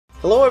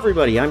Hello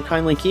everybody, I'm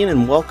Kindly Keyin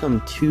and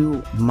welcome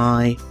to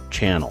my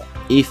channel.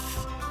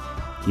 If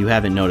you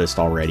haven't noticed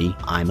already,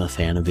 I'm a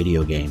fan of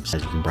video games,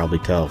 as you can probably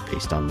tell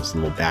based on this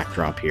little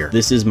backdrop here.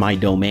 This is my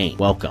domain.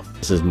 Welcome.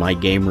 This is my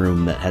game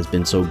room that has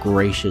been so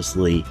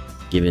graciously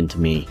given to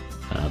me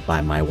by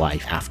my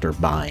wife after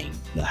buying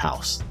the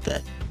house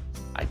that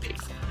I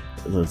paid for.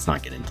 Let's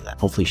not get into that.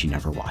 Hopefully she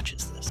never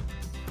watches this.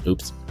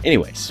 Oops.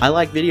 Anyways, I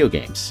like video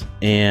games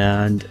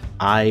and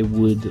I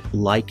would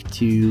like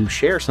to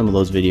share some of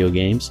those video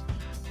games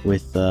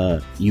with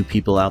you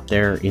people out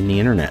there in the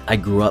internet. I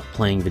grew up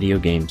playing video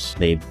games.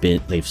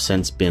 They've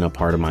since been a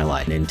part of my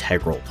life, an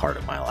integral part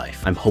of my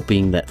life. I'm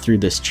hoping that through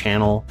this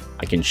channel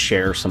I can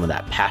share some of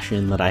that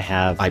passion that I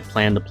have. I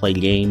plan to play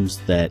games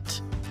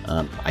that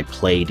I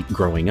played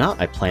growing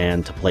up. I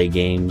plan to play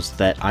games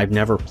that I've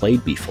never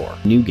played before.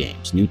 New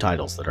games, new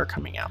titles that are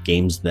coming out.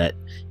 Games that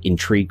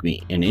intrigue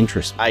me and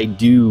interest me. I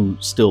do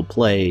still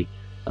play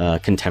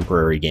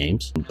contemporary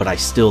games, but I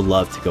still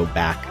love to go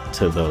back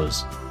to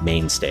those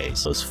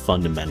mainstays, those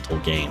fundamental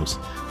games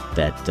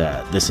that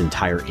this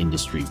entire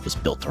industry was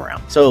built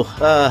around. So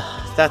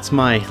that's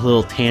my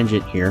little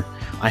tangent here.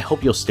 I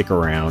hope you'll stick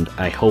around.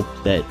 I hope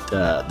that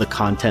the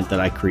content that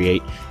I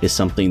create is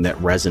something that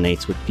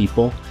resonates with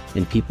people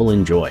and people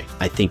enjoy.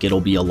 I think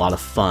it'll be a lot of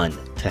fun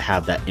to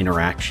have that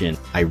interaction.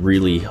 I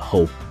really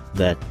hope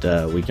that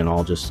we can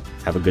all just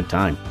have a good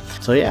time.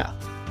 So yeah,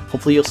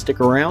 hopefully you'll stick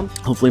around.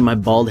 Hopefully my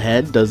bald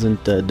head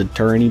doesn't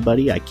deter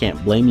anybody. I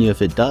can't blame you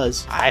if it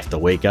does. I have to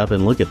wake up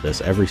and look at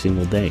this every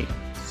single day.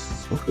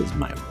 So does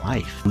my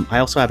wife. I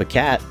also have a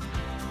cat.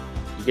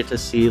 You get to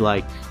see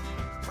like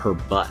her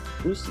butt.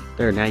 Lucy.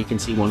 There, now you can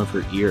see one of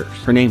her ears.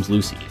 Her name's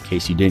Lucy, in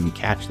case you didn't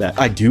catch that.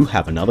 I do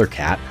have another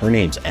cat. Her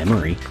name's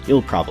Emery.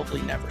 You'll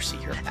probably never see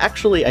her.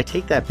 Actually, I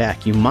take that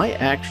back. You might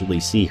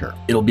actually see her.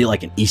 It'll be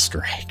like an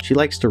Easter egg. She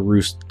likes to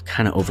roost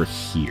kind of over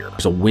here.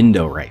 There's a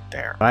window right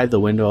there. If I have the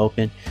window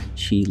open,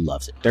 she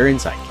loves it. They're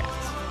inside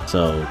cats,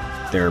 so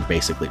they're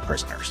basically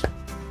prisoners.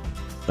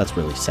 That's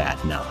really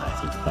sad now that I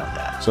think about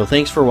that. So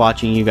thanks for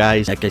watching, you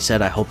guys. Like I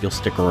said, I hope you'll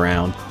stick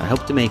around. I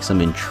hope to make some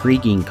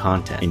intriguing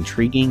content.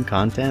 Intriguing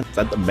content? Is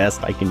that the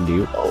best I can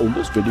do? Oh,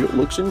 this video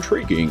looks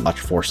intriguing. Watch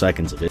 4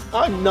 seconds of it.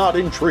 I'm not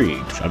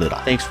intrigued. Shut it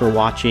off. Thanks for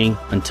watching.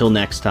 Until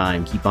next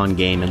time, keep on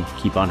gaming,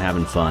 keep on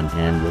having fun,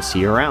 and we'll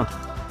see you around.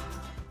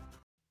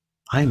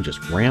 I'm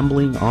just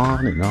rambling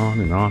on and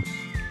on and on.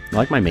 You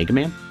like my Mega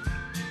Man?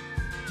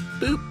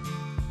 Boop.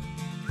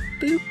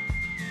 Boop.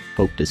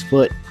 Poked his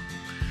foot.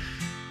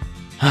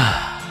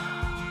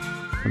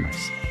 What am I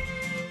saying?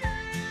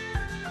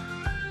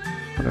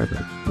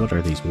 What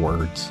are these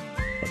words?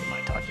 What am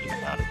I talking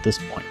about at this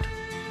point?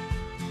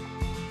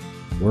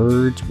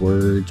 Words.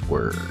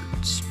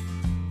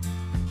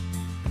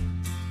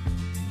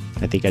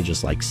 I think I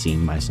just like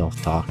seeing myself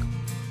talk.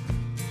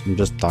 I'm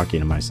just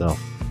talking to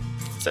myself.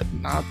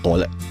 Sitting on a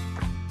toilet.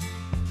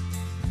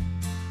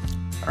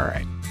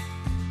 Alright.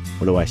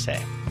 What do I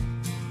say?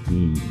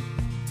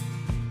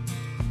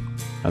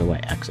 How do I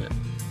exit?